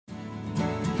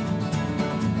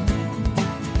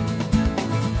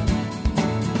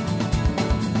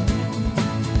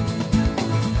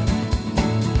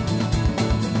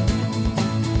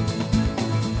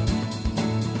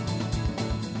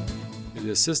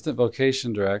Assistant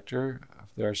Vocation Director of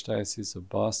the Archdiocese of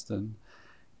Boston.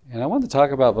 And I want to talk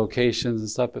about vocations and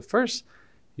stuff, but first,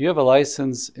 you have a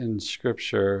license in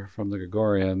Scripture from the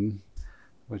Gregorian,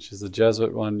 which is a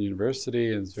Jesuit-run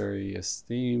university and is very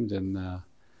esteemed. And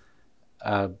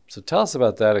so tell us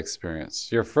about that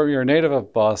experience. You're a native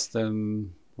of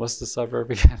Boston. What's the suburb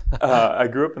again? I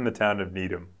grew up in the town of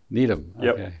Needham. Needham, okay.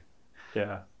 Yep.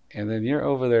 Yeah. And then you're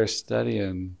over there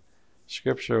studying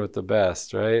Scripture with the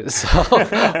best, right? So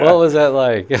what was that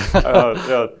like?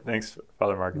 Thanks,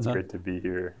 Father Mark. It's great to be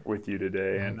here with you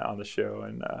today and on the show.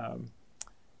 And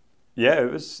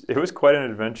it was quite an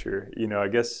adventure. I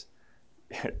guess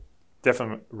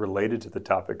definitely related to the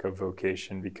topic of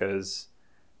vocation, because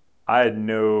I had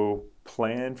no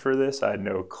plan for this. I had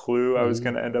no clue I was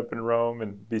going to end up in Rome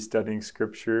and be studying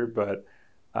Scripture, but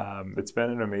it's been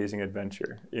an amazing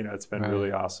adventure. It's been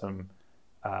really awesome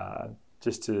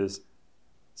just to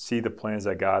see the plans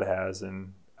that God has,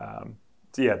 and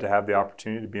to have the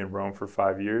opportunity to be in Rome for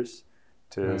 5 years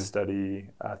to study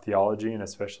theology and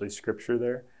especially Scripture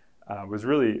there was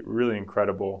really, really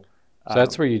incredible. So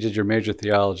that's where you did your major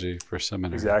theology for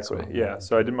seminary. Exactly, well. yeah.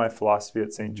 So I did my philosophy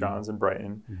at St. John's in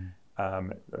Brighton, a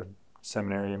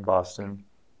seminary in Boston,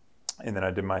 and then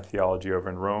I did my theology over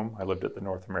in Rome. I lived at the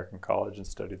North American College and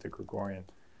studied the Gregorian.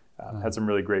 Had some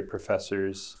really great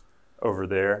professors over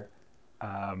there.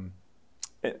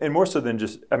 And more so than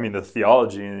just, the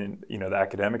theology and, the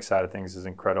academic side of things is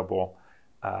incredible.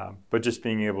 But just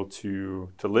being able to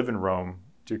live in Rome,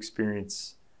 to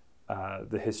experience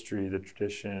the history, the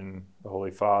tradition, the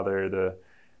Holy Father.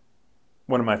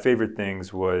 One of my favorite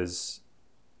things was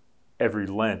every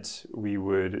Lent we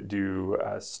would do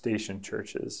station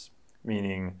churches,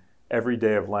 meaning every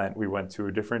day of Lent we went to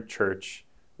a different church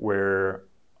where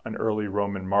an early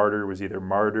Roman martyr was either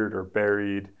martyred or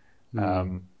buried.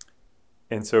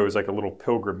 And so it was like a little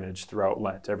pilgrimage throughout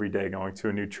Lent, every day going to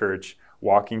a new church,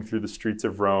 walking through the streets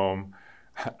of Rome.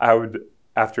 I would,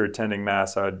 after attending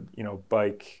Mass, I would,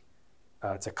 bike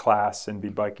to class and be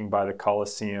biking by the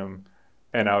Colosseum.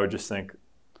 And I would just think,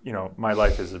 my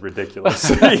life is ridiculous.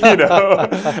 Here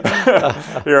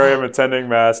I am attending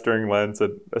Mass during Lent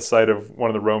at a site of one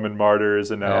of the Roman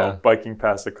martyrs, and now biking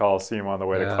past the Colosseum on the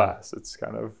way to class. It's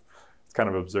kind of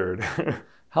absurd.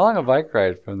 How long a bike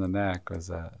ride from the Neck was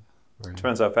that?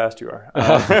 Depends how fast you are.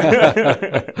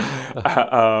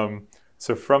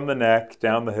 So from the Neck,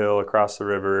 down the hill, across the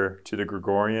river to the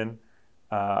Gregorian,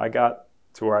 I got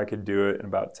to where I could do it in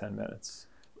about 10 minutes.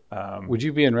 Would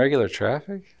you be in regular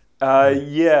traffic?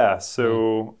 Yeah.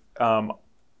 So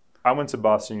I went to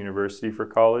Boston University for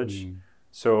college.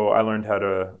 So I learned how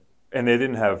to, and they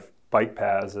didn't have bike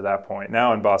paths at that point.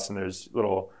 Now in Boston, there's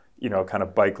little, kind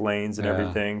of bike lanes and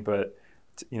everything. But,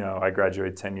 I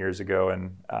graduated 10 years ago,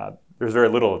 and there's very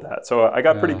little of that. So I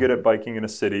got pretty good at biking in a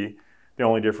city. The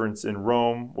only difference in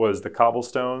Rome was the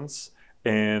cobblestones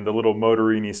and the little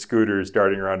motorini scooters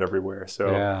darting around everywhere. So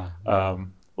a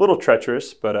little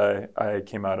treacherous, but I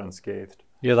came out unscathed.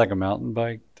 You had like a mountain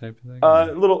bike type of thing?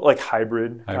 A little like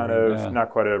hybrid kind of,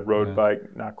 not quite a road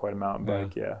bike, not quite a mountain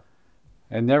bike,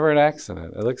 And never an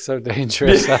accident. It looks so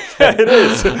dangerous. It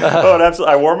is.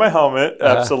 Absolutely. I wore my helmet,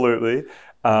 absolutely.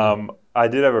 I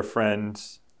did have a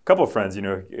couple of friends,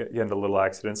 get into little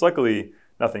accidents. Luckily,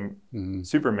 nothing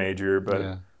super major,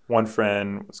 but one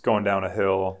friend was going down a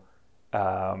hill.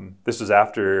 This was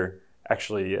after,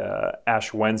 actually,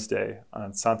 Ash Wednesday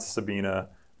on Santa Sabina,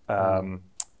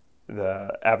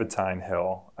 the Aventine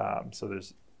Hill. So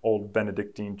there's old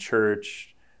Benedictine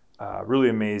church, really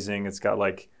amazing. It's got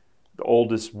like the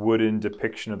oldest wooden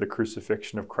depiction of the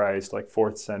crucifixion of Christ, like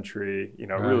 4th century,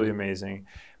 really amazing.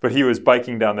 But he was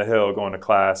biking down the hill going to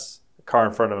class. The car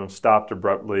in front of him stopped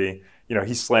abruptly.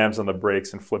 He slams on the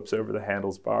brakes and flips over the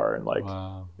handlebar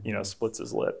and splits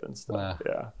his lip and stuff.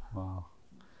 Wow.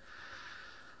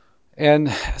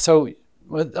 And so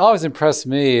what always impressed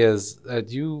me is that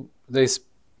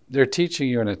they're teaching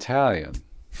you in Italian.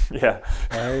 Yeah.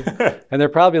 Right? And they're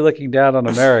probably looking down on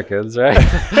Americans, right?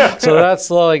 So that's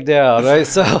slowing down, right?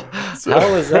 So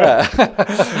how was that?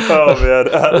 Oh, man.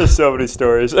 There's so many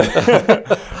stories.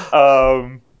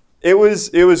 It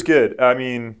was good.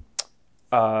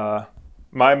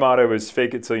 My motto is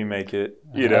fake it till you make it,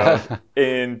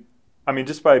 And,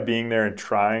 just by being there and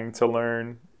trying to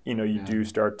learn, you do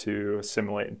start to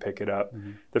assimilate and pick it up.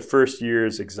 The first year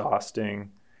is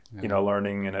exhausting.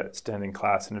 Learning and attending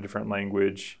class in a different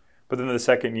language. But then the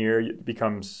second year it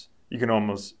becomes, you can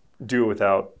almost do it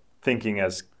without thinking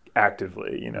as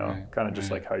actively, kind of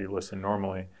just like how you listen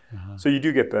normally. So you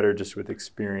do get better just with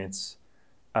experience.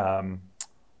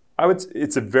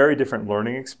 It's a very different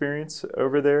learning experience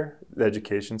over there. The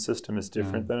education system is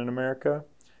different than in America,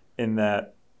 in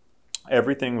that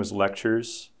everything was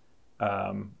lectures,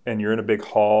 and you're in a big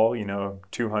hall,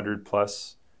 200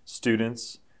 plus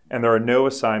students, and there are no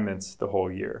assignments the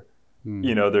whole year.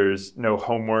 There's no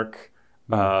homework,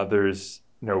 there's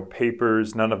no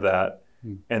papers, none of that.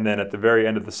 And then at the very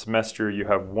end of the semester, you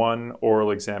have one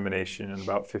oral examination in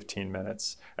about 15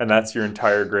 minutes. And that's your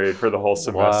entire grade for the whole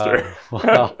semester.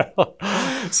 Wow.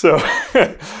 So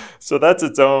that's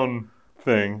its own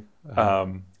thing.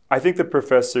 I think the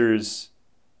professors,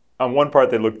 on one part,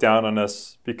 they looked down on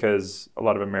us because a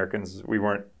lot of Americans, we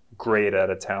weren't great at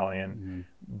Italian,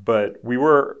 but we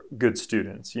were good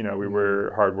students. We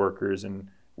were hard workers, and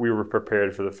we were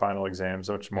prepared for the final exams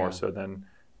much more so than...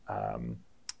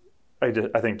 I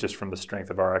think just from the strength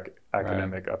of our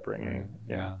academic upbringing.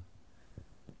 Yeah.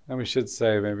 And we should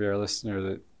say, maybe our listener,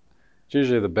 that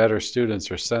usually the better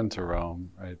students are sent to Rome,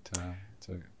 right, to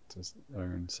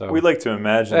learn. So we'd like to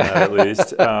imagine that at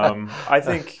least. I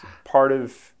think part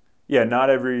of,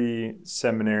 not every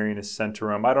seminarian is sent to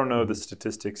Rome. I don't know the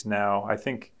statistics now. I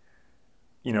think,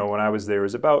 when I was there, it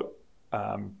was about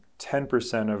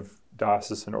 10% of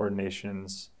diocesan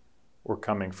ordinations were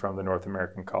coming from the North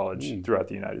American College throughout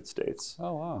the United States.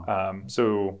 Oh, wow.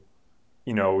 So,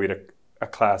 we had a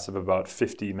class of about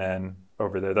 50 men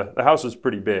over there. The house was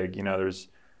pretty big. There's,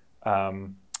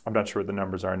 I'm not sure what the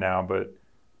numbers are now, but,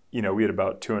 we had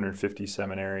about 250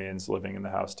 seminarians living in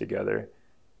the house together.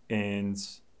 And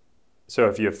so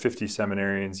if you have 50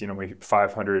 seminarians, we have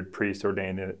 500 priests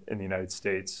ordained in the United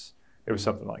States. It was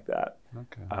something like that.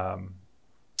 Okay.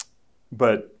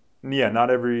 But not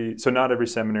every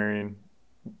seminarian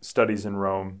studies in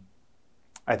Rome.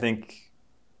 I think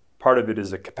part of it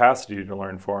is a capacity to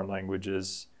learn foreign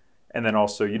languages. And then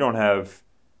also you don't have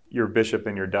your bishop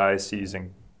in your diocese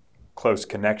in close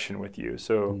connection with you.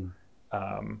 So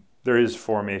there is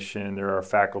formation, there are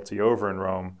faculty over in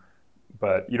Rome,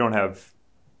 but you don't have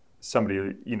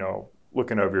somebody,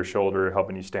 looking over your shoulder,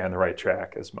 helping you stay on the right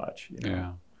track as much.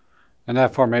 Yeah. And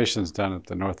that formation is done at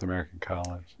the North American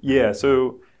College. Yeah.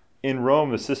 So in Rome,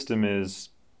 the system is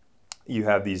you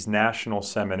have these national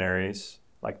seminaries,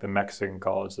 like the Mexican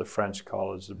College, the French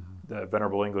College, the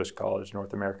Venerable English College,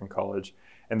 North American College.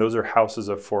 And those are houses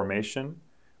of formation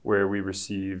where we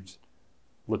received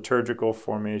liturgical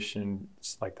formation,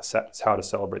 like how to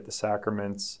celebrate the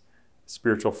sacraments,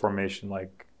 spiritual formation,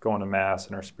 like going to Mass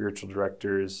and our spiritual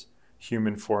directors,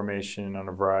 human formation on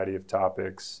a variety of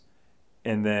topics.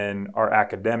 And then our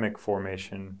academic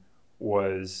formation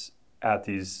was at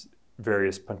these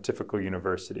various pontifical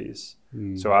universities.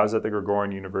 So I was at the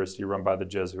Gregorian University run by the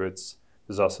Jesuits.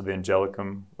 There's also the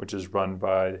Angelicum, which is run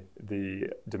by the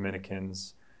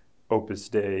Dominicans. Opus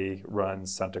Dei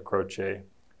runs Santa Croce.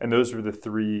 And those were the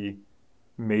three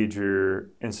major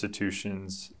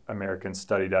institutions Americans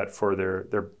studied at for their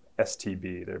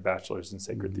STB, their Bachelor's in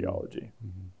Sacred Theology.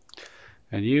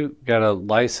 And you got a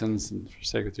license for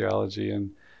Sacred Theology,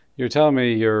 and you're telling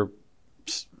me your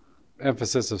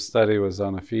emphasis of study was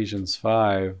on Ephesians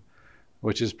 5,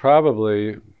 which is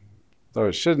probably, though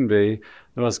it shouldn't be,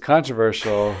 the most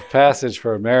controversial passage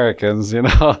for Americans, and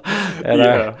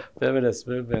our feminist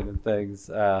movement and things.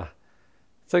 So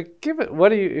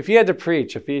if you had to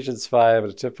preach Ephesians 5 at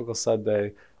a typical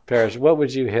Sunday parish, what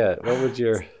would you hit? What would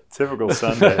your... Typical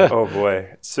Sunday, oh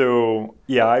boy. So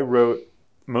I wrote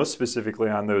most specifically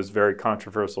on those very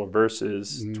controversial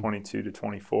verses, 22 to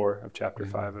 24 of chapter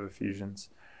 5 of Ephesians.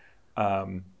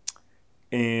 And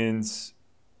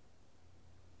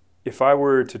if I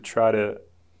were to try to,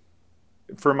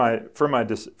 for my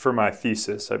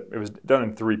thesis, it was done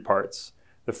in 3 parts.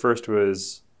 The first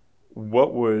was,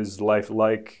 what was life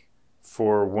like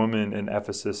for women in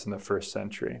Ephesus in the first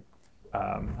century?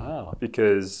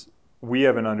 Because we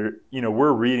haven't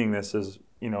we're reading this as,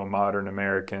 modern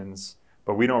Americans,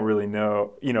 but we don't really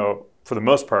know, for the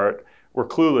most part, we're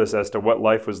clueless as to what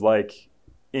life was like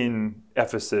in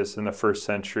Ephesus in the first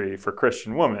century for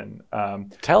Christian women.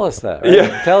 Tell us that. Right?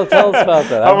 Yeah. Tell us about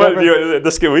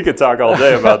that. We could talk all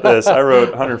day about this. I wrote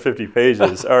 150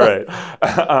 pages. All right.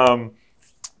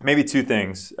 Maybe 2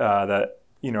 things that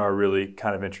are really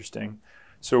kind of interesting.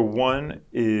 So one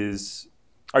is,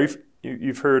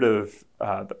 you've heard of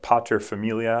the pater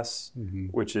familias,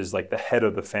 which is like the head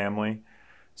of the family.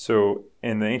 So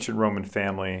in the ancient Roman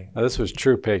family... Now, this was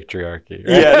true patriarchy,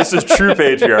 right? Yeah, this is true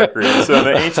patriarchy. So in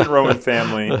the ancient Roman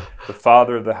family, the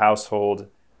father of the household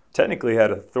technically had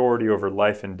authority over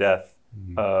life and death,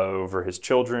 over his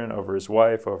children, over his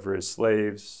wife, over his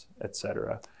slaves,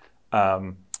 etc.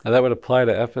 And that would apply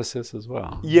to Ephesus as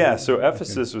well? Yeah, so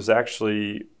Ephesus was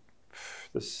actually...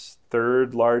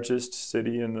 third largest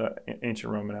city in the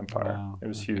ancient Roman Empire. Wow. It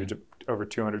was Okay. huge, over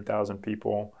 200,000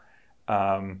 people.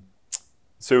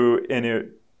 So in a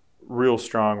real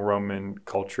strong Roman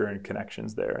culture and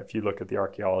connections there, if you look at the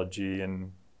archaeology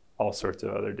and all sorts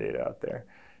of other data out there.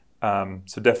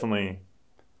 So definitely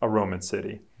a Roman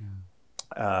city.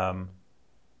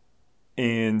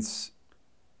 And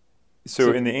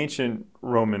so in the ancient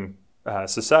Roman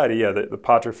society, the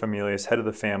pater familias, head of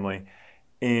the family,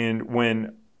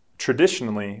 and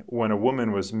traditionally, when a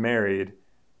woman was married,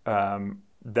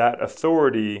 that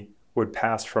authority would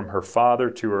pass from her father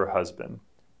to her husband,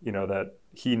 that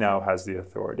he now has the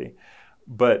authority.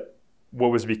 But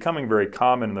what was becoming very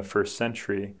common in the first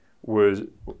century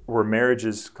were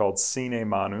marriages called sine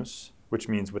manus, which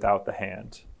means without the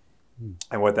hand.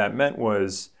 And what that meant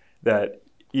was that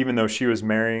even though she was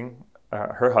marrying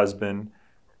her husband,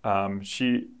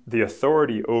 the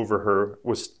authority over her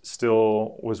was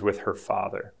with her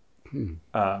father.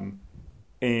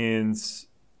 And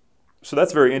so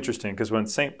that's very interesting, because when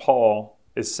St. Paul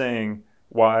is saying,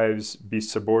 wives, be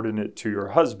subordinate to your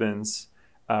husbands,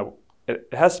 it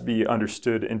has to be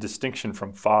understood in distinction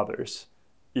from fathers,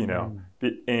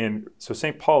 And so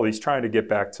St. Paul, he's trying to get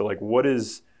back to what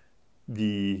is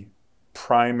the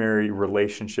primary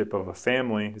relationship of a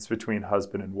family? It's between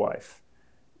husband and wife,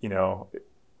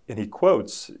 and he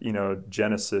quotes,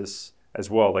 Genesis as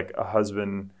well, like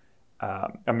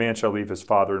a man shall leave his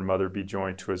father and mother, be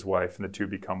joined to his wife, and the two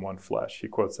become one flesh. He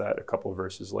quotes that a couple of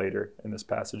verses later in this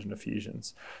passage in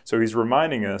Ephesians. So he's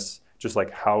reminding us just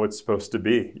how it's supposed to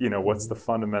be. What's the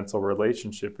fundamental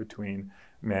relationship between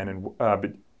man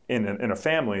and in a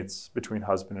family? It's between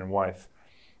husband and wife.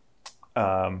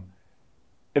 And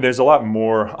there's a lot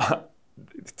more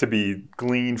to be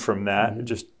gleaned from that.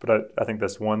 But I think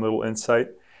that's one little insight.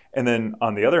 And then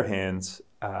on the other hand,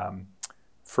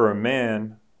 for a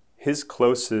man, his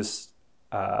closest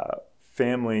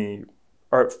family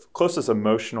or closest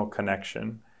emotional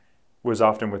connection was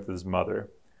often with his mother.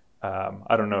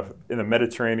 I don't know if in the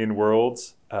Mediterranean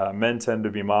worlds, men tend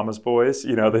to be mama's boys.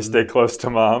 They stay close to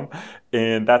mom,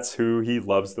 and that's who he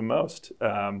loves the most.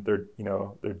 They're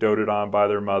doted on by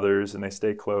their mothers, and they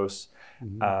stay close.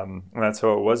 And that's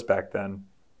how it was back then.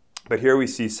 But here we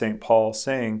see St. Paul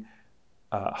saying,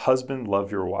 "Husband, love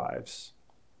your wives."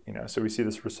 So we see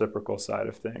this reciprocal side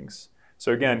of things.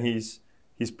 So again, he's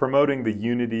promoting the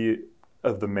unity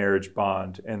of the marriage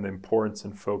bond and the importance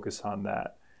and focus on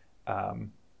that.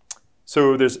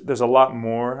 So there's a lot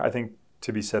more, I think,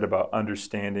 to be said about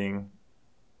understanding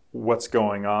what's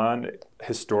going on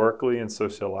historically and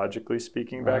sociologically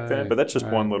speaking back then. But that's just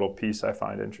one little piece I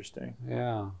find interesting.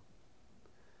 Yeah.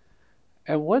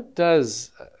 And what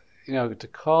does, to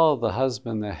call the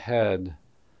husband the head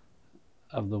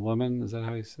of the woman, is that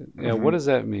how you say it? What does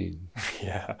that mean?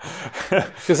 Yeah.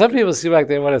 Because some people seem like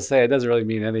they want to say it doesn't really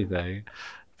mean anything.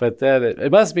 But then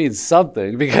it must mean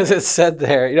something, because it's said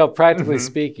there, practically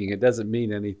speaking, it doesn't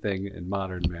mean anything in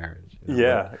modern marriage.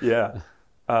 Yeah.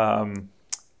 No,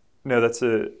 that's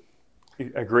a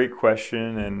great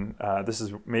question. And this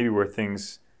is maybe where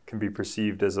things can be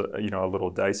perceived as a little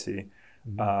dicey.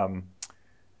 And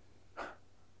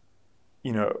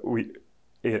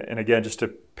again, just to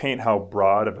paint how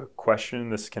broad of a question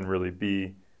this can really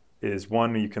be, is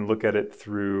one, you can look at it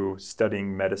through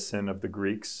studying medicine of the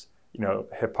Greeks.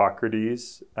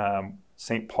 Hippocrates,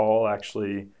 St. Paul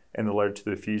actually, in the letter to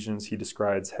the Ephesians, he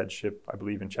describes headship, I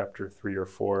believe in chapter 3 or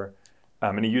 4.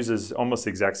 And he uses almost the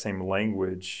exact same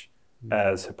language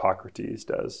as Hippocrates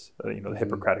does, the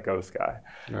Hippocratic Oath guy.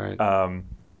 Right.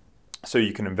 So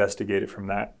you can investigate it from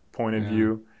that point of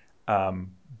view.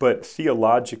 But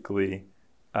theologically,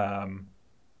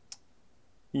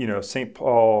 St.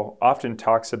 Paul often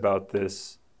talks about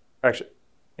this. Actually,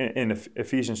 in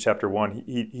Ephesians chapter 1,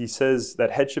 he says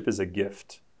that headship is a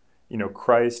gift.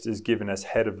 Christ is given as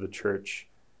head of the church.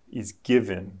 He's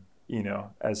given,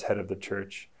 as head of the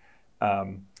church.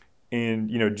 And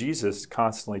Jesus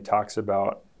constantly talks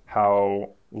about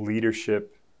how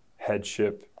leadership,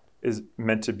 headship is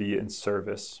meant to be in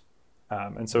service.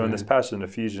 And so in this passage in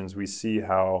Ephesians, we see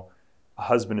how a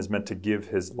husband is meant to give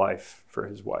his life for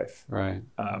his wife. Right.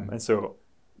 And so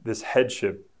this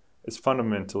headship is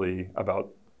fundamentally about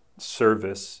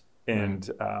service and,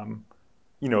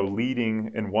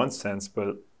 leading in one sense,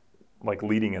 but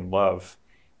leading in love.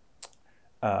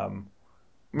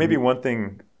 Maybe one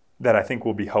thing that I think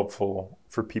will be helpful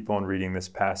for people in reading this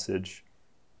passage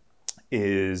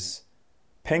is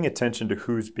paying attention to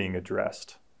who's being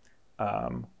addressed.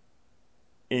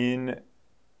 In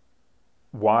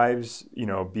wives,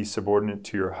 be subordinate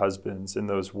to your husbands, in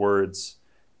those words,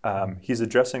 he's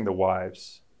addressing the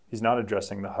wives. He's not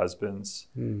addressing the husbands.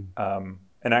 Mm.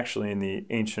 And actually, in the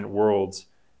ancient worlds,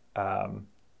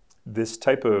 this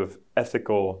type of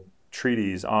ethical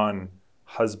treatise on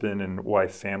husband and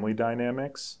wife family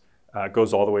dynamics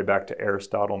goes all the way back to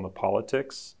Aristotle and the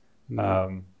Politics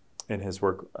in his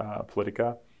work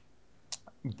Politica.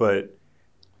 But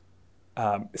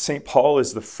St. Paul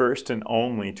is the first and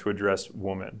only to address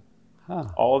women. Huh.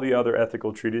 All the other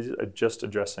ethical treatises are just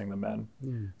addressing the men.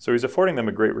 Mm. So he's affording them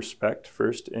a great respect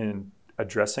first in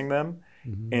addressing them.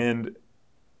 Mm-hmm. And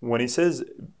when he says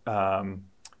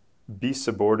be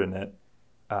subordinate,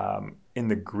 in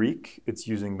the Greek, it's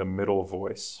using the middle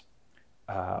voice,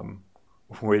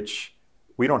 which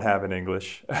we don't have in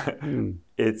English.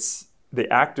 It's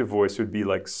the active voice would be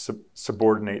like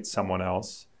subordinate someone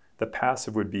else. The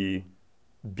passive would be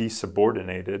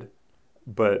subordinated.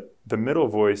 But the middle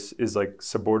voice is like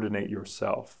subordinate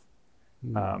yourself.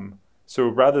 So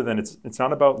rather than it's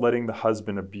not about letting the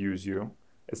husband abuse you.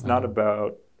 It's not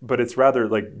about, but it's rather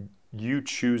like you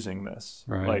choosing this.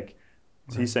 Right. Like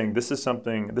he's saying, this is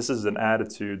an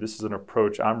attitude, this is an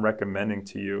approach I'm recommending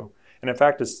to you. And in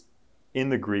fact, it's in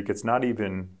the Greek, it's not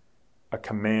even a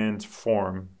command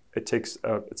form. It's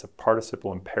a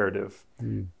participle imperative,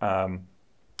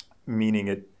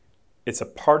 meaning it's a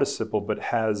participle, but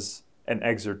has an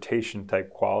exhortation type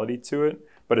quality to it,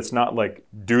 but it's not like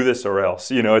do this or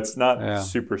else. It's not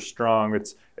super strong.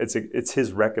 It's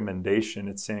his recommendation.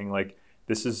 It's saying like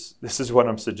this is what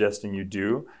I'm suggesting you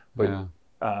do, but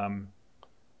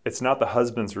it's not the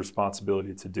husband's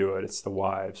responsibility to do it. It's the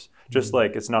wives. Just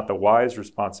like it's not the wives'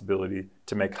 responsibility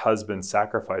to make husbands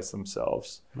sacrifice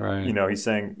themselves. Right. He's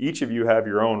saying each of you have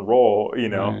your own role.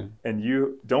 And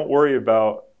you don't worry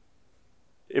about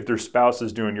if their spouse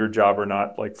is doing your job or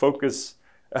not. Like focus.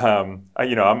 I'm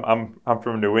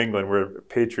from New England. We're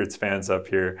Patriots fans up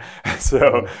here,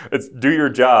 so it's do your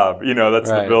job. That's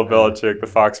the Bill Belichick, the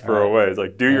Foxborough way. It's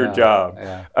like do your job,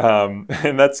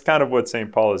 and that's kind of what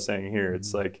St. Paul is saying here.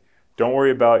 It's like don't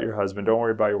worry about your husband, don't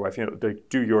worry about your wife.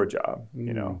 Do your job.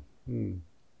 And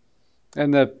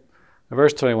the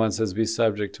verse 21 says, "Be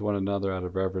subject to one another out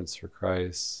of reverence for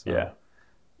Christ." So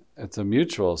it's a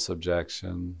mutual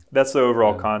subjection. That's the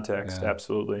overall context.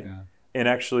 Absolutely. Yeah. And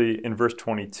actually, in verse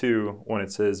 22, when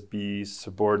it says be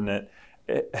subordinate,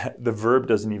 the verb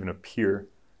doesn't even appear.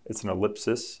 It's an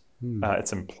ellipsis.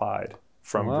 It's implied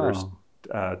from verse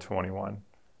 21.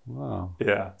 Wow.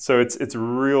 Yeah. So it's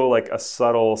real like a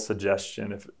subtle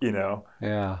suggestion.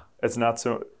 It's not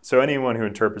so anyone who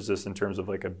interprets this in terms of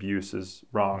like abuse is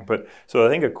wrong. But so I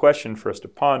think a question for us to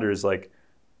ponder is like,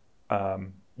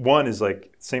 one is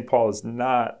like St. Paul is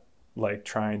not like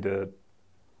trying to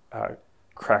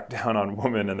crack down on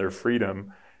women and their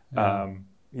freedom.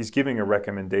 He's giving a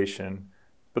recommendation,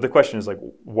 but the question is like,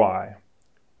 why?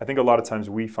 I think a lot of times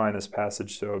we find this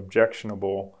passage so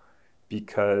objectionable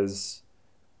because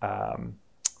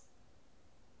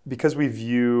we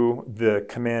view the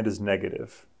command as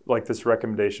negative. Like this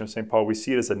recommendation of St. Paul, we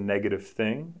see it as a negative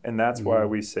thing, and that's why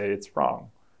we say it's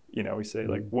wrong. We say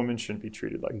like women shouldn't be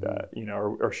treated like that,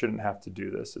 or shouldn't have to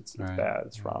do this. It's bad,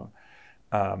 it's wrong.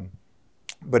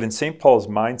 But in St. Paul's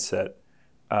mindset,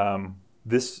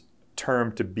 this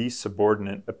term to be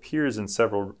subordinate appears in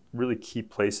several really key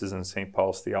places in St.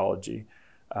 Paul's theology,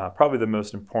 probably the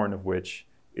most important of which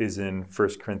is in 1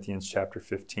 Corinthians chapter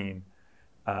 15,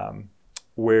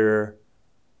 where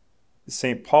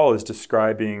St. Paul is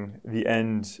describing the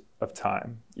end of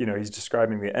time. He's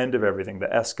describing the end of everything,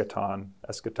 the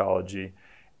eschatology.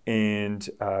 And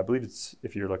I believe it's,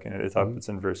 if you're looking at it, it's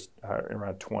in verse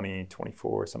around 20,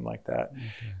 24, something like that.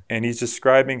 Okay. And he's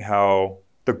describing how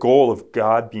the goal of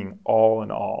God being all in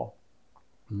all.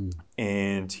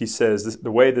 And he says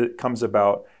the way that it comes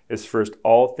about is first,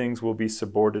 all things will be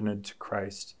subordinate to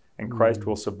Christ, and Christ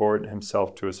will subordinate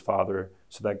himself to his Father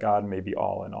so that God may be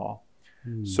all in all.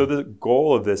 So the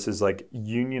goal of this is like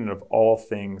union of all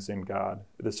things in God,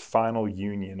 this final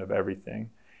union of everything.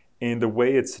 And the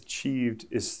way it's achieved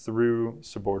is through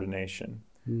subordination.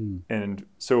 And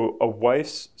so a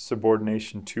wife's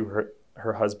subordination to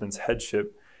her husband's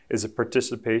headship is a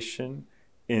participation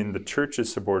in the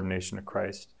church's subordination to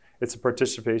Christ. It's a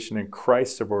participation in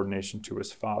Christ's subordination to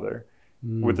his Father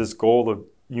with this goal of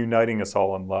uniting us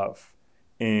all in love.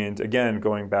 And again,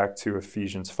 going back to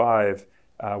Ephesians 5,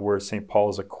 where St. Paul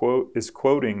is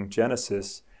quoting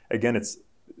Genesis, again, it's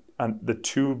the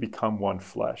two become one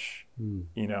flesh,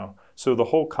 So the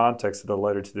whole context of the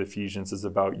letter to the Ephesians is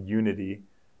about unity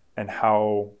and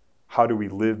how do we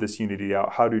live this unity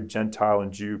out? How do Gentile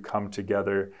and Jew come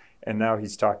together? And now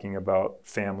he's talking about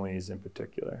families in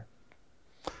particular.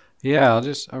 Yeah,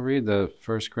 I'll read the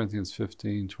 1 Corinthians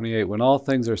 15:28. When all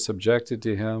things are subjected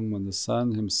to him, when the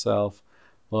Son himself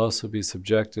will also be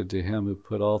subjected to him who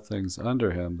put all things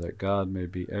under him, that God may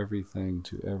be everything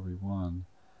to everyone.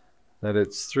 That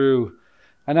it's through,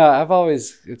 I know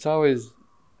it's always,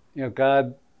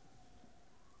 God,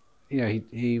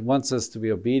 he wants us to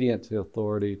be obedient to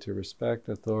authority, to respect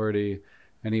authority,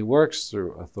 and he works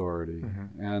through authority.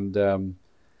 Mm-hmm.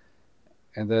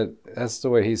 And that's the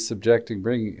way he's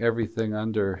bringing everything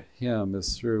under him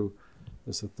is through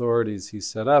this authorities he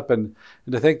set up. And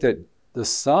to think that the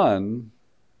Son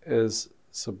is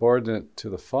subordinate to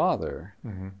the Father.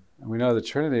 Mm-hmm. And we know the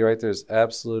Trinity, right? There's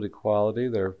absolute equality.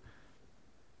 They're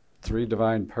three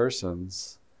divine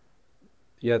persons,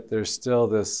 yet there's still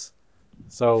this.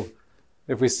 So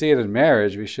if we see it in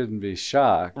marriage, we shouldn't be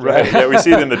shocked. Right. Yeah, we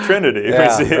see it in the Trinity.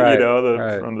 Yeah, we see it,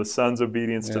 right. from the Son's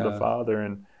obedience to the Father.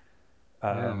 And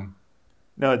Yeah.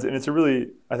 no, it's a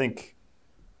really, I think,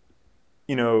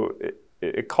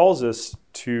 it calls us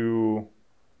to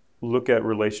look at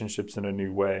relationships in a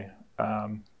new way.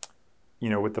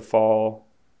 With the fall,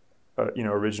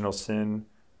 original sin,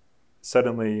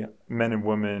 suddenly men and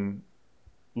women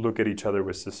look at each other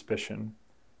with suspicion.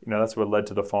 That's what led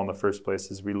to the fall in the first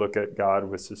place, is we look at God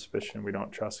with suspicion. We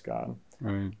don't trust God.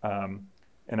 Right.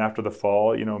 And after the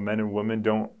fall, men and women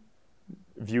don't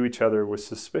view each other with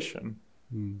suspicion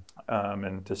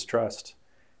and distrust.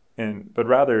 But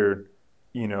rather,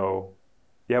 we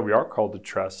are called to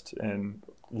trust, and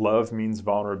love means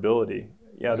vulnerability.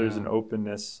 There's an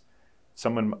openness.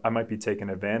 Someone I might be taken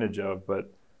advantage of,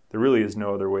 but there really is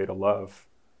no other way to love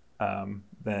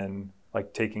than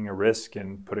like taking a risk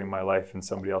and putting my life in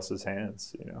somebody else's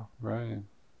hands, Right.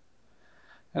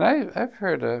 And I've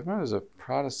heard, I remember there's a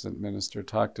Protestant minister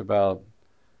talked about,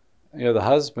 the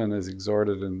husband is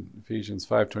exhorted in Ephesians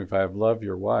 5:25, love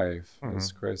your wife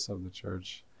as Christ loved the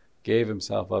church, gave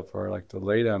himself up for her, like to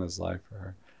lay down his life for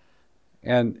her.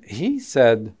 And he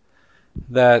said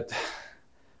that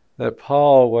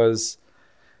Paul was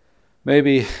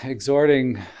maybe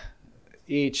exhorting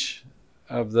each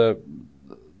of the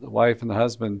wife and the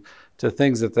husband to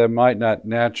things that they might not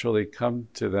naturally come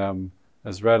to them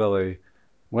as readily.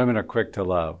 Women are quick to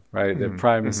love, right? The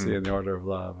primacy in the order of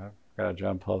love. I forgot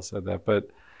John Paul said that. But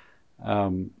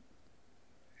and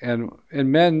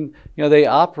men, they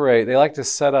like to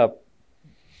set up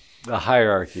the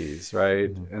hierarchies,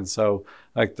 right? And so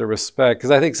like the respect,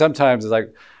 because I think sometimes it's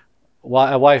like,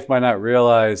 a wife might not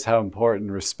realize how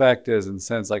important respect is, in the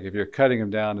sense like if you're cutting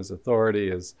him down as authority,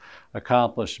 as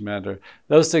accomplishment, or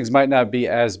those things might not be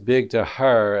as big to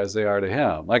her as they are to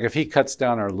him. Like if he cuts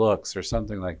down her looks or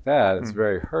something like that, it's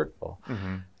very hurtful.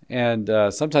 And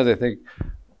sometimes I think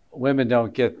women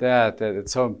don't get that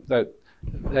it's so that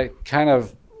kind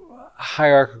of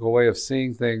hierarchical way of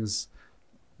seeing things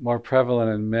more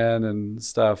prevalent in men and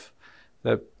stuff,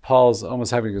 that Paul's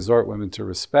almost having to exhort women to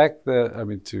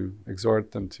to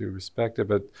exhort them to respect it.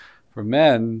 But for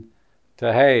men,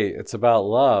 hey, it's about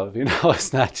love.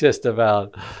 It's not just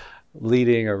about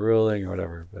leading or ruling or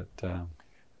whatever. But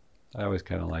I always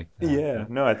kind of like that. Yeah,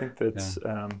 no, I think that's,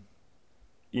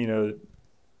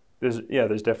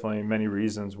 there's definitely many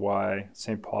reasons why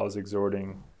St. Paul is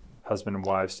exhorting husband and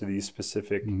wives to these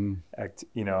specific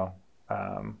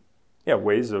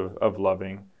ways of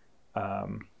loving.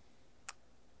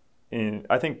 And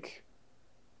I think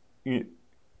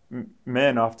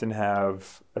men often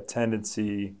have a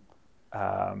tendency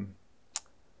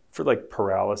for like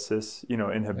paralysis,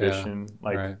 inhibition,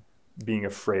 being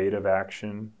afraid of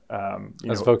action.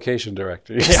 As vocation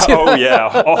director. Oh yeah,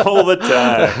 all the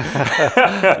time.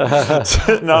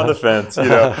 Sitting on the fence,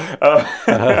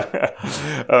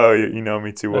 Oh, you know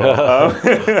me too well.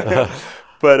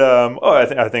 But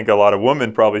I think a lot of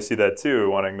women probably see that too,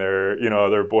 wanting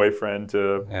their boyfriend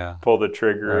to pull the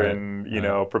trigger and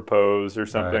propose or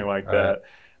something like that.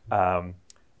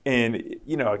 And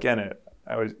again,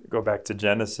 I always go back to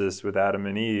Genesis with Adam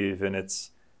and Eve, and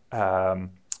it's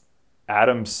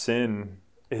Adam's sin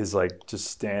is like just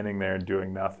standing there and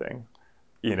doing nothing,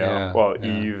 while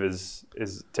Eve is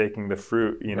taking the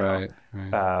fruit,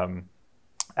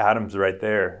 Adam's right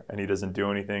there, and he doesn't do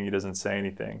anything. He doesn't say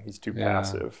anything. He's too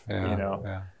passive, or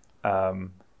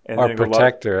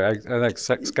protector. I think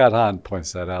Scott Hahn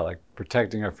points that out, like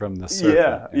protecting her from the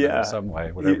serpent in some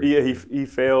way. Whatever. He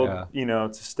failed,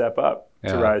 to step up,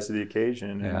 to rise to the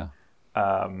occasion.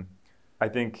 And, I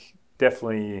think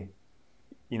definitely,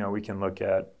 we can look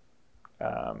at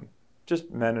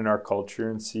just men in our culture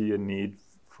and see a need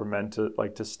for men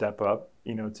to step up,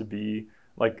 to be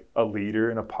like a leader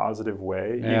in a positive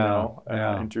way,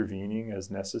 intervening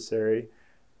as necessary,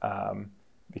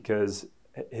 because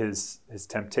his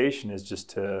temptation is just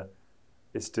to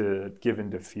give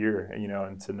into fear,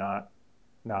 and to not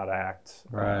act.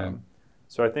 Right.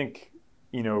 So I think,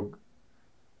 I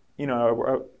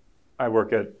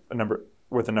work at a number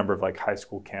of like high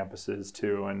school campuses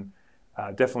too, and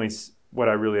definitely what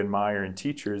I really admire in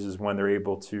teachers is when they're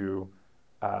able to,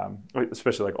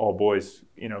 especially like all boys,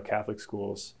 Catholic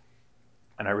schools,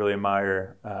 and I really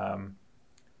admire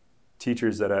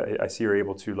teachers that I see are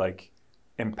able to like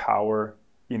empower,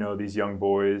 these young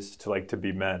boys to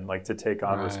be men, like to take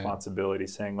on responsibility,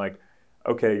 saying like,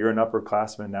 okay, you're an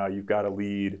upperclassman now, you've got to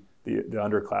lead the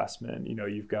underclassmen,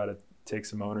 you've got to take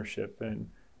some ownership and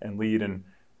lead. And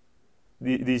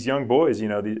these young boys,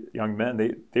 the young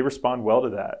men, they respond well to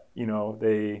that.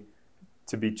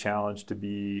 To be challenged, to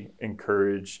be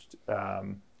encouraged,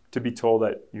 to be told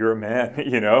that you're a man,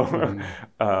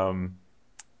 Mm-hmm.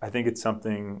 I think it's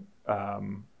something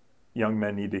young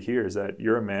men need to hear, is that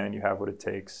you're a man, you have what it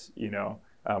takes, we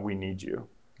need you.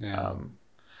 Yeah.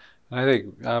 And I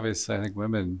think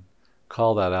women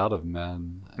call that out of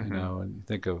men, Mm-hmm. And you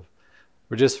think of,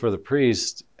 or just for the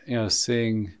priest,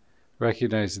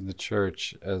 recognizing the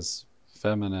church as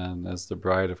feminine, as the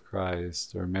bride of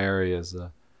Christ, or Mary as the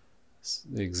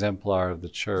exemplar of the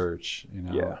church,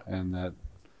 and that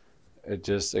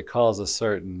it calls a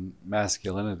certain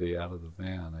masculinity out of the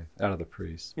man, out of the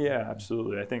priest. Yeah,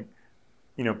 absolutely. I think,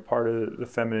 part of the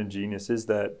feminine genius is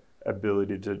that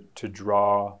ability to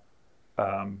draw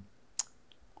a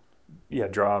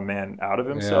man out of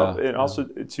himself, and also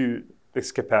to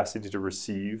this capacity to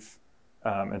receive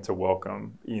and to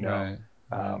welcome, to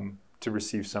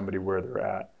receive somebody where they're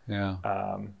at. Yeah.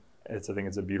 I think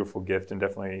it's a beautiful gift, and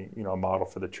definitely, a model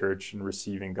for the church in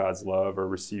receiving God's love, or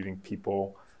receiving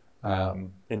people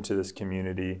into this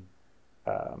community.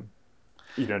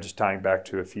 Just tying back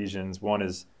to Ephesians, one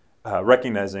is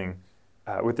recognizing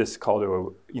with this call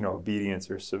to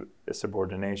obedience or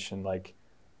subordination, like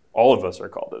all of us are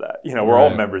called to that. We're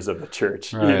all members of the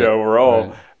church. We're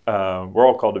all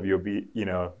called to be in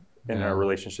our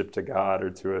relationship to God,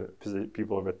 or to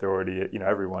people of authority.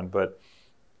 Everyone, but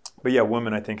yeah,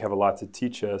 women I think have a lot to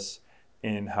teach us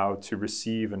in how to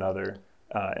receive another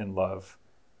in love,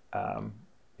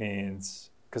 and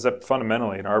because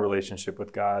fundamentally in our relationship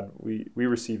with God, we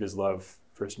receive His love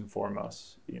first and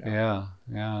foremost. Yeah,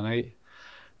 and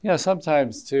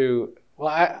sometimes too. Well,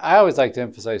 I always like to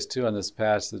emphasize too on this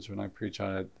passage when I preach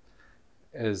on it,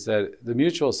 is that the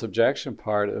mutual subjection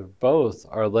part of both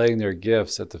are laying their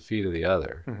gifts at the feet of the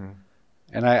other. Mm-hmm.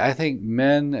 And I think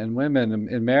men and women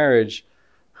in marriage,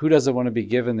 who doesn't want to be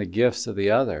given the gifts of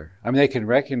the other? I mean, they can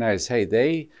recognize, hey,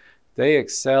 they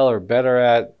excel or better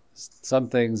at some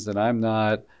things that I'm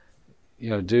not,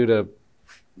 due to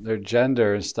their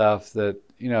gender and stuff, that,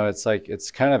 it's like, it's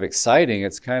kind of exciting.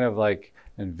 It's kind of like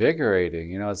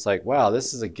invigorating. It's like, wow,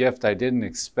 this is a gift I didn't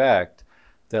expect,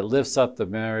 that lifts up the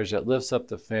marriage, that lifts up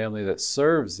the family, that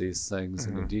serves these things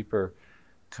in a deeper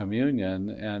communion.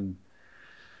 And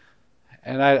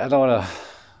I don't want to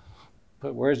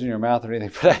put words in your mouth or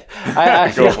anything, but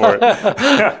I go for it.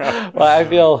 Well, I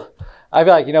feel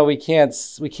like we can't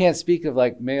speak of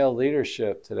like male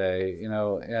leadership today,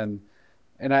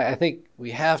 and I think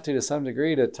we have to some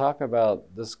degree to talk about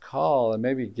this call, and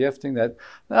maybe gifting that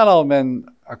not all men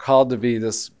are called to be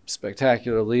this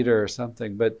spectacular leader or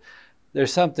something, but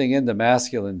there's something in the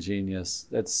masculine genius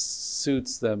that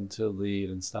suits them to lead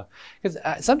and stuff. Because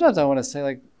sometimes I want to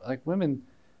say, like women,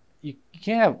 you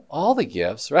can't have all the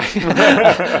gifts, right?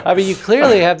 I mean, you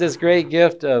clearly have this great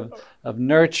gift of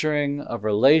nurturing, of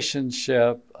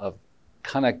relationship, of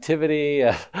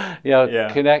connectivity,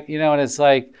 connect, and it's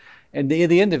like, and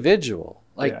the individual,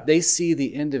 they see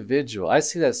the individual. I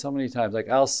see that so many times. Like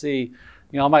I'll see,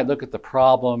 I might look at the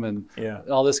problem and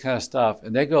all this kind of stuff,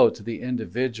 and they go to the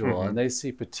individual and they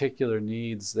see particular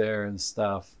needs there and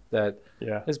stuff that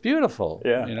is beautiful.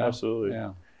 Yeah, absolutely.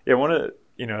 Yeah, one of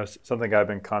something I've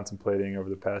been contemplating over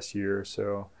the past year or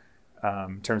so,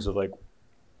 in terms of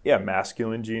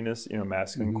masculine genius,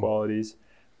 masculine qualities,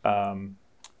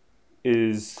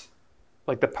 is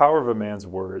like the power of a man's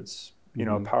words,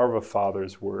 power of a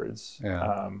father's words.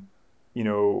 Yeah.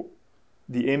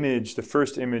 The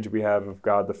first image we have of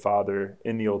God the Father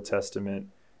in the Old Testament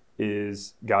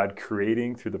is God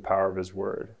creating through the power of His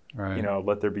word. Right.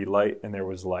 Let there be light, and there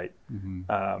was light.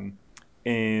 Mm-hmm.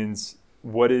 And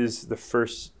what is the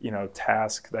first,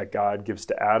 task that God gives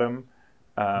to Adam?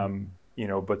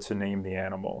 But to name the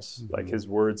animals. Mm-hmm. Like His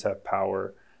words have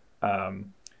power.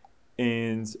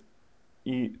 And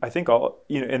I think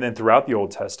and then throughout the Old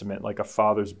Testament, like a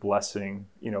father's blessing,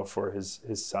 for his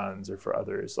sons or for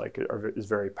others, is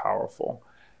very powerful.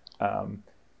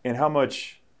 And how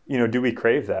much, do we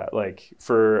crave that? Like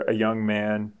for a young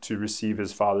man to receive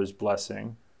his father's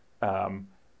blessing, and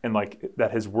like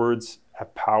that his words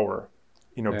have power,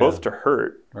 both to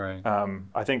hurt. Right.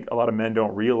 I think a lot of men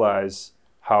don't realize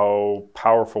how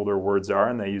powerful their words are,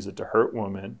 and they use it to hurt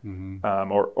women,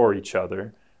 or each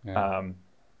other. Yeah.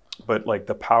 But like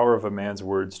the power of a man's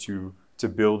words to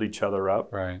build each other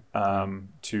up, Right.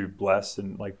 To bless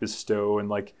and like bestow and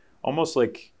like almost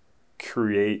like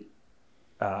create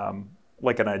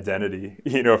like an identity,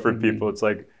 for people. It's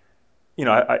like,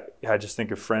 I just think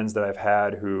of friends that I've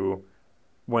had who,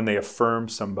 when they affirm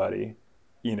somebody,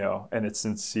 and it's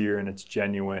sincere and it's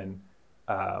genuine,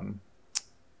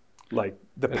 like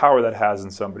the power that has in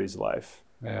somebody's life.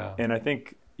 Yeah. And I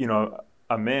think,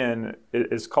 a man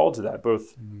is called to that,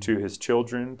 both to his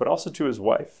children, but also to his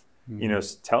wife,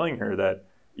 telling her that,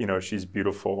 she's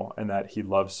beautiful and that he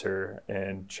loves her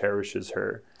and cherishes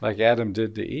her. Like Adam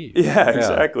did to Eve. Yeah,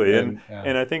 exactly. And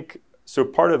I think, so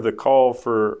part of the call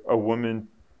for a woman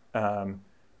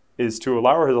is to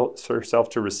allow herself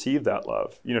to receive that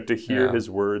love, to hear his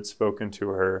words spoken to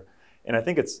her. And I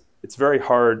think it's very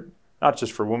hard, not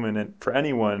just for women and for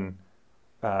anyone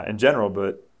in general,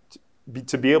 but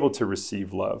to be able to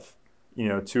receive love,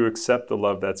 to accept the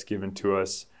love that's given to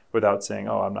us without saying,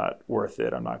 oh, I'm not worth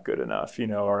it, I'm not good enough,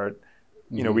 or,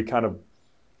 we kind of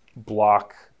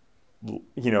block,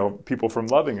 people from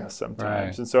loving us sometimes.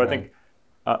 Right, and so I think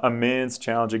a man's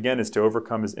challenge, again, is to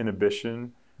overcome his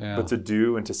inhibition, but to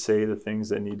do and to say the things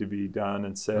that need to be done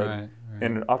and said. Right.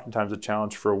 And oftentimes a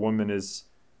challenge for a woman is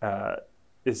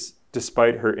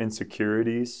despite her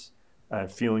insecurities,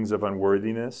 feelings of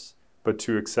unworthiness, but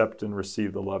to accept and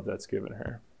receive the love that's given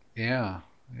her. Yeah.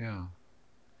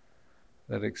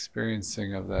 That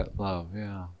experiencing of that love,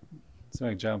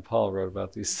 Something John Paul wrote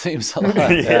about these themes a lot.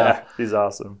 Yeah, he's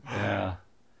awesome.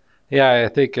 Yeah, I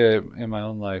think in my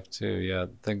own life too,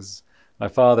 things my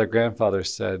grandfather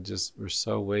said just were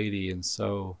so weighty and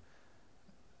so,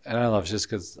 and I don't know if it's just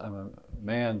because I'm a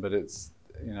man, but it's,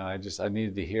 I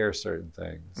needed to hear certain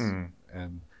things.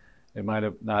 And it might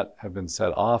have not have been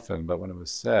said often, but when it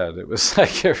was said, it was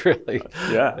like it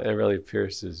really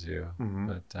pierces you.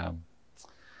 But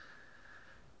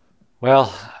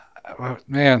well,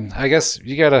 man, I guess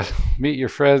you got to meet your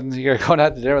friends. You got going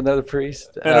out to dinner with another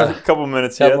priest. In a couple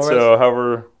minutes yet, so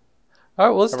however all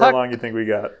right, well, however long you think we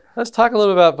got. Let's talk a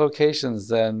little about vocations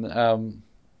then.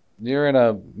 You're in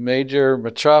a major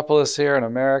metropolis here in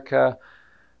America.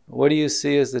 What do you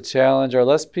see as the challenge? Are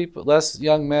less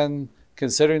young men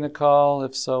considering the call?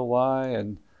 If so, why?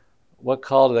 And what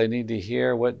call do they need to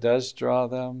hear? What does draw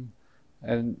them?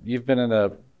 And you've been in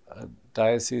a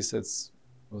diocese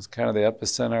was kind of the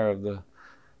epicenter of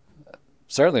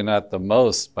certainly not the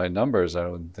most by numbers, I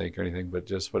wouldn't think, or anything, but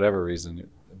just whatever reason.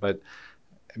 But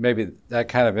maybe that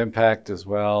kind of impact as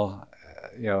well,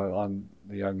 on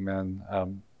the young men.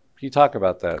 Can you talk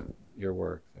about that, your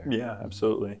work there? Yeah,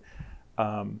 absolutely.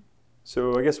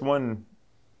 So I guess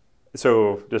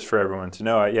so just for everyone to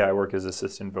know, I work as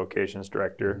Assistant Vocations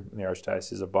Director in the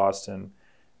Archdiocese of Boston.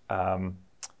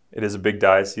 It is a big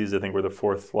diocese. I think we're the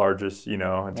fourth largest, in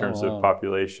terms of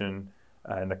population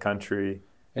in the country.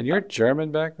 And your German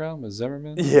background was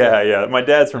Zimmerman? Yeah. My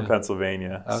dad's from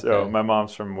Pennsylvania, okay. So my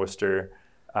mom's from Worcester,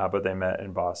 but they met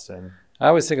in Boston. I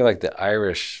always think of like the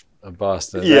Irish of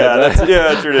Boston.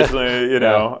 Traditionally,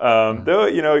 though,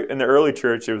 in the early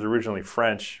church, it was originally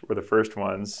French were the first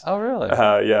ones. Oh, really?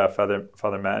 Father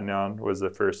Matignon was the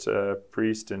first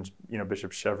priest, and,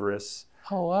 Bishop Cheverus.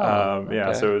 Oh, wow.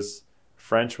 Okay. So it was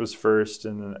French was first,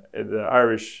 and then the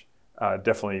Irish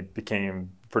definitely became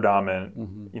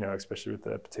predominant, especially with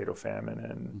the potato famine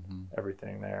and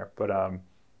everything there. But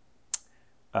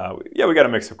we got a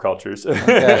mix of cultures.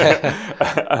 Okay.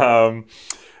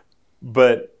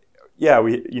 But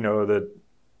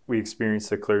we experienced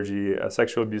the clergy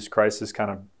sexual abuse crisis kind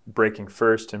of breaking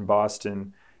first in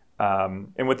Boston,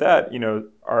 and with that,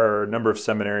 our number of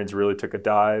seminarians really took a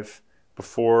dive.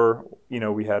 Before,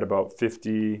 we had about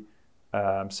 50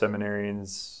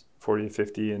 seminarians, 40 to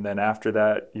 50, and then after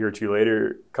that, a year or two later,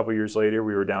 a couple years later,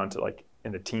 we were down to like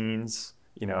in the teens,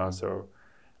 so,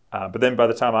 but then by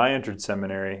the time I entered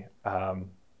seminary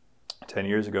 10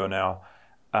 years ago now,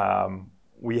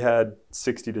 we had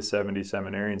 60 to 70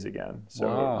 seminarians again,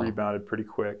 so It rebounded pretty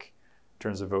quick in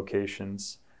terms of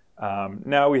vocations.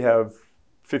 Now we have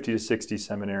 50 to 60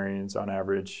 seminarians on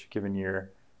average given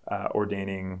year,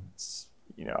 ordaining,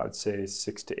 I'd say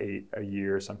 6 to 8 a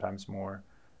year, sometimes more,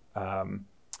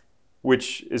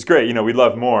 which is great. We'd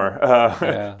love more.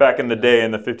 Back in the day,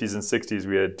 in the 50s and 60s,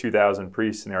 we had 2,000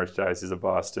 priests in the Archdiocese of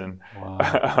Boston.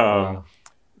 Wow.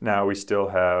 Now we still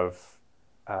have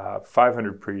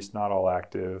 500 priests, not all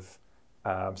active.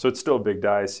 So it's still a big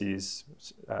diocese,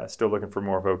 still looking for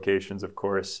more vocations, of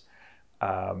course.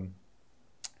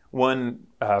 One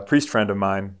priest friend of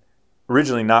mine,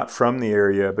 originally not from the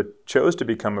area, but chose to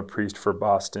become a priest for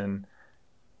Boston,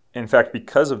 in fact,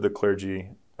 because of the clergy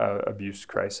abuse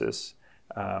crisis.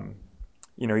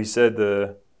 He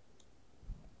said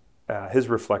his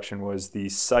reflection was the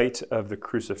site of the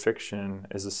crucifixion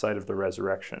is the site of the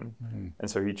resurrection. Mm-hmm. And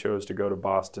so he chose to go to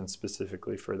Boston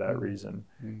specifically for that reason.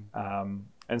 Mm-hmm.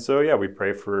 And so, we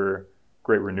pray for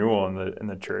great renewal in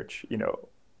the church.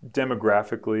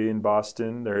 Demographically in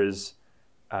Boston, there is,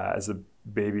 as the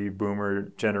baby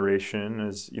boomer generation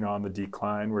is, on the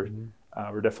decline, we're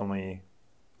definitely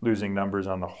losing numbers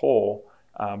on the whole.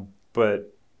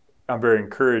 But I'm very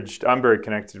encouraged. I'm very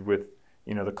connected with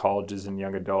the colleges and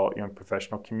young adult, young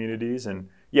professional communities, and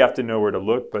you have to know where to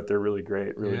look, but they're really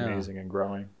great, really amazing and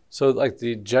growing. So like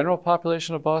the general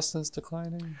population of Boston's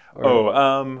declining?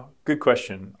 Good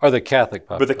question. Or the Catholic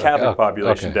population? But the Catholic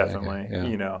population, definitely.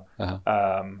 Okay,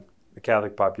 The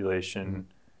Catholic population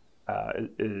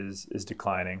is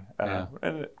declining.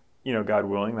 And, God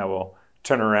willing, that will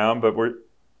turn around, but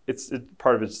it's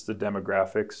part of it's the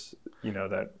demographics,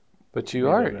 that. But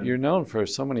you're known for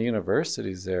so many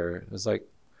universities there. It's like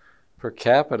per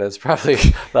capita, it's probably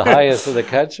the highest in the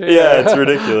country. Yeah, it's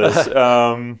ridiculous.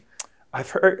 I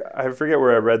forget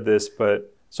where I read this,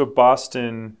 but so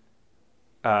Boston,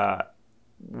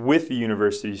 with the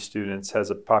university students, has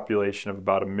a population of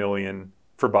about 1 million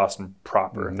for Boston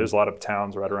proper. Mm-hmm. There's a lot of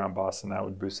towns right around Boston that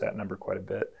would boost that number quite a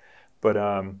bit. But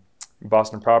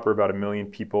Boston proper, about 1 million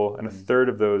people, and a third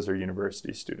of those are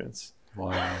university students.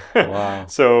 Wow.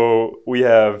 So we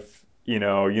have,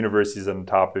 universities on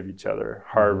top of each other: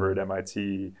 Harvard,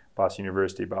 MIT, Boston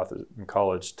University, Boston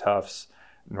College, Tufts,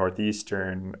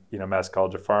 Northeastern, Mass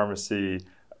College of Pharmacy,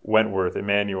 Wentworth,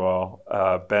 Emmanuel,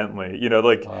 Bentley. You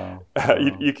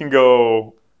can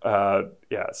go,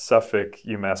 Suffolk,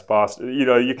 UMass Boston.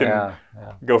 You can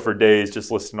go for days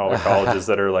just listing all the colleges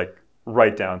that are like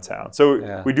right downtown.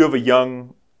 So we do have a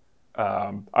young,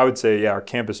 I would say, our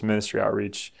campus ministry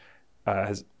outreach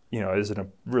is a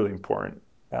really important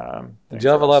thing. Do you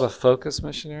have a lot of focus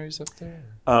missionaries up there?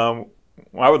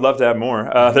 I would love to have more.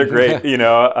 They're great.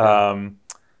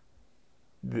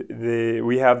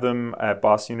 We have them at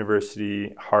Boston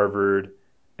University, Harvard,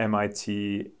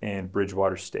 MIT, and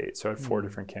Bridgewater State. So at 4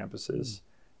 different campuses.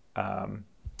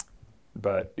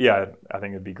 But I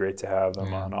think it'd be great to have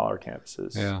them on all our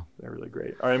campuses. Yeah, they're really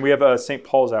great. And we have St.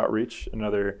 Paul's Outreach,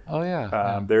 another.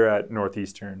 They're at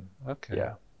Northeastern. Okay.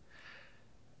 Yeah.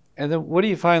 And then what do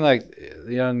you find like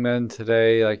the young men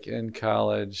today, like in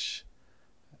college?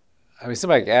 I mean,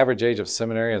 something like average age of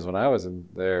seminary is when I was in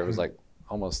there, it was like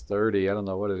almost 30. I don't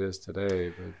know what it is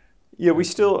today. But we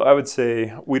still, I would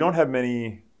say, we don't have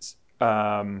many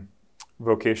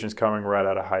vocations coming right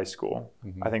out of high school.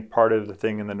 Mm-hmm. I think part of the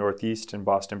thing in the Northeast and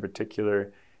Boston in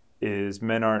particular is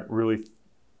men aren't really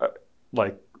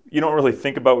you don't really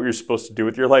think about what you're supposed to do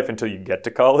with your life until you get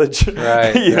to college.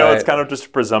 Right. It's kind of just a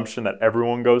presumption that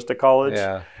everyone goes to college.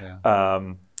 Yeah.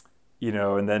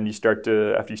 And then you start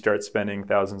to, after you start spending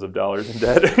thousands of dollars in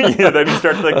debt, then you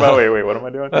start to think about, wait, what am I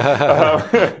doing?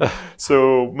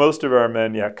 So most of our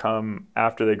men, come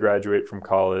after they graduate from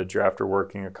college or after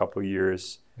working a couple of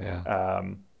years. Yeah.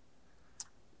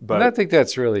 But I think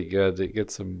that's really good to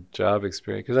get some job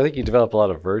experience, because I think you develop a lot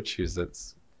of virtues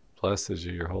that's blesses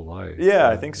you your whole life. Yeah,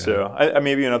 I think so. I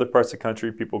maybe in other parts of the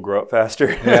country, people grow up faster.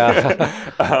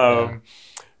 Yeah.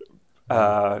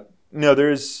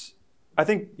 I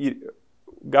think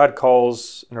God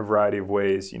calls in a variety of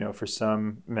ways. For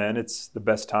some men, it's the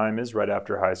best time is right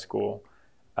after high school.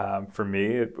 For me,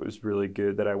 it was really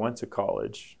good that I went to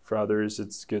college. For others,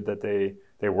 it's good that they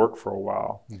work for a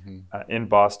while. Mm-hmm. In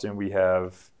Boston, we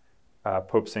have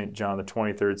Pope St. John the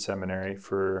 23rd Seminary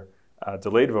for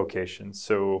delayed vocations.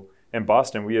 So in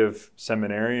Boston, we have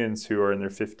seminarians who are in their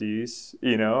 50s,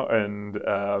 and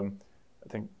I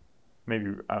think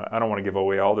maybe I don't want to give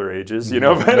away all their ages,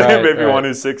 but maybe one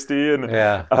who's 60.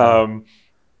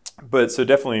 But so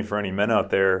definitely for any men out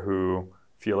there who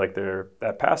feel like they're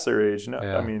past their age,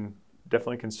 I mean,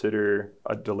 definitely consider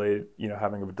a delayed,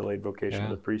 having a delayed vocation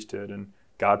of the priesthood, and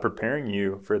God preparing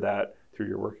you for that through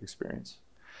your work experience.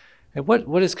 And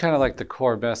what is kind of like the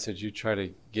core message you try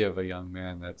to give a young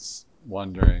man that's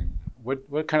wondering?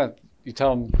 What kind of, you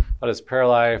tell him about his prayer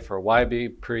life, or why be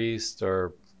priest,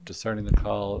 or discerning the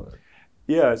call?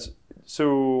 Yeah,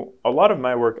 so a lot of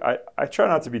my work, I try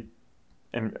not to be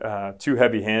too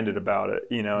heavy-handed about it,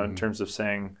 in terms of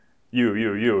saying,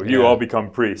 you all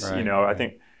become priests. Right, I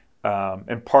think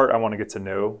in part I want to get to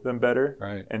know them better,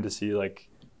 right, and to see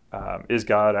is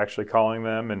God actually calling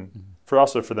them? And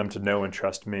for them to know and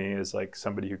trust me as like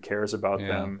somebody who cares about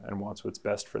them and wants what's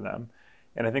best for them.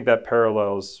 And I think that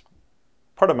parallels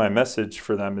part of my message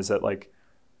for them is that like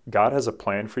God has a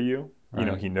plan for you. Right.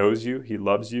 You know, he knows you, he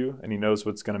loves you, and he knows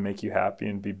what's going to make you happy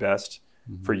and be best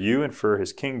for you and for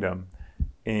his kingdom.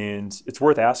 And it's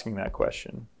worth asking that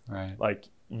question. Right. Like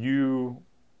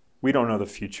we don't know the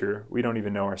future. We don't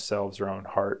even know ourselves, our own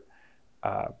heart.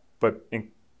 But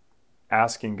in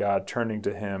asking God, turning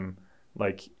to him,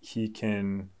 like he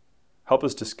can help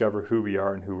us discover who we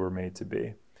are and who we're made to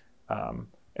be.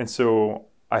 And so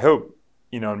I hope,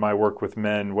 in my work with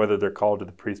men, whether they're called to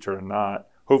the priesthood or not,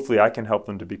 hopefully I can help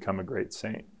them to become a great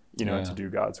saint, to do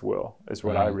God's will is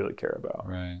what I really care about.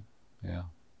 Right. Yeah.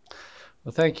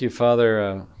 Well, thank you,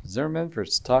 Father Zimmerman, for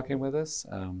talking with us.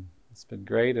 It's been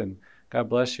great, and God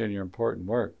bless you in your important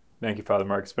work. Thank you, Father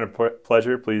Mark. It's been a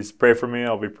pleasure. Please pray for me.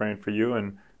 I'll be praying for you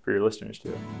and for your listeners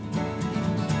too.